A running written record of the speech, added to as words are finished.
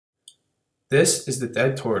This is the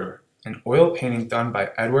Dead Toreador, an oil painting done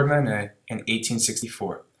by Edward Manet in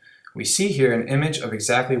 1864. We see here an image of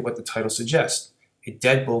exactly what the title suggests, a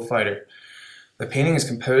dead bullfighter. The painting is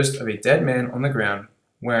composed of a dead man on the ground,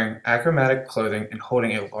 wearing achromatic clothing and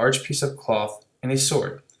holding a large piece of cloth and a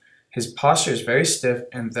sword. His posture is very stiff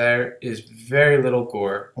and there is very little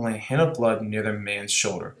gore, only a hint of blood near the man's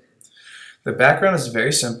shoulder. The background is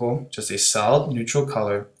very simple, just a solid neutral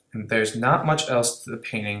color, and there's not much else to the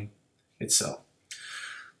painting itself.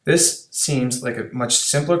 This seems like a much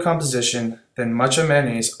simpler composition than much of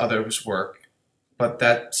Manet's other work, but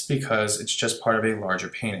that's because it's just part of a larger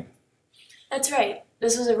painting. That's right.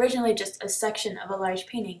 This was originally just a section of a large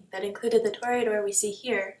painting that included the toreador we see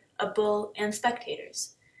here, a bull, and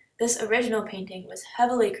spectators. This original painting was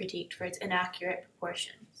heavily critiqued for its inaccurate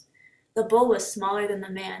proportions. The bull was smaller than the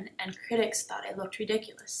man, and critics thought it looked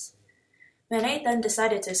ridiculous. Manet then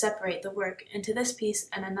decided to separate the work into this piece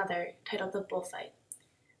and another, titled The Bullfight.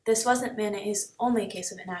 This wasn't Manet's only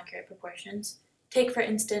case of inaccurate proportions. Take, for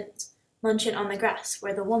instance, Luncheon on the Grass,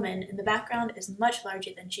 where the woman in the background is much larger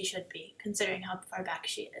than she should be, considering how far back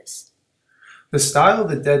she is. The style of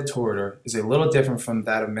the Dead Toreador is a little different from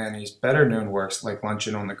that of Manet's better-known works like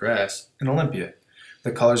Luncheon on the Grass and Olympia.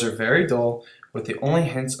 The colors are very dull, with the only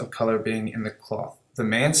hints of color being in the cloth, the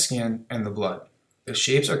man's skin, and the blood. The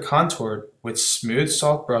shapes are contoured with smooth,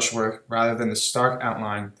 soft brushwork rather than the stark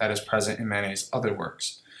outline that is present in Manet's other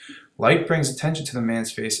works. Light brings attention to the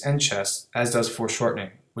man's face and chest, as does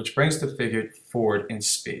foreshortening, which brings the figure forward in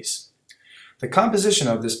space. The composition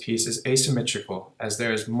of this piece is asymmetrical, as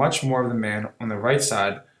there is much more of the man on the right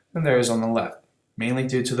side than there is on the left, mainly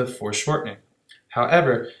due to the foreshortening.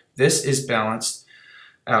 However, this is balanced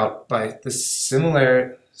out by the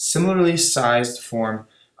similarly sized form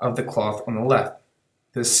of the cloth on the left.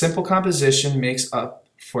 This simple composition makes up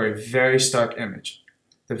for a very stark image.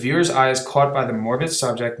 The viewer's eye is caught by the morbid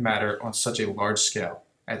subject matter on such a large scale.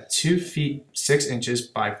 At 2 feet 6 inches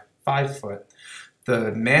by 5 foot,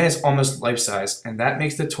 the man is almost life-size, and that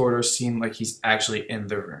makes the toreador seem like he's actually in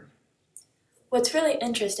the room. What's really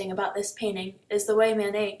interesting about this painting is the way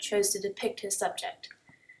Manet chose to depict his subject.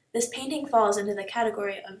 This painting falls into the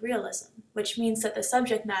category of realism, which means that the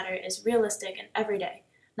subject matter is realistic and everyday,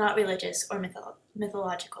 not religious or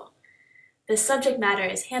mythological. This subject matter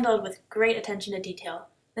is handled with great attention to detail.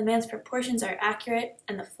 The man's proportions are accurate,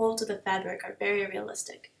 and the folds of the fabric are very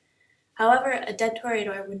realistic. However, a dead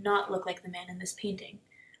toreador would not look like the man in this painting.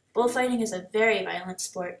 Bullfighting is a very violent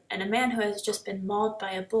sport, and a man who has just been mauled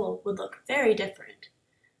by a bull would look very different.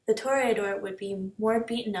 The toreador would be more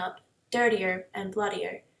beaten up, dirtier, and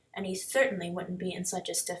bloodier, and he certainly wouldn't be in such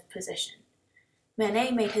a stiff position.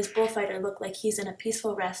 Manet made his bullfighter look like he's in a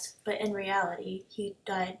peaceful rest, but in reality, he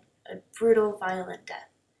died a brutal, violent death.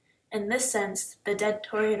 In this sense, the Dead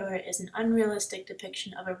Toreador is an unrealistic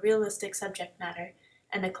depiction of a realistic subject matter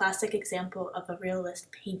and a classic example of a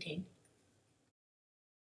realist painting.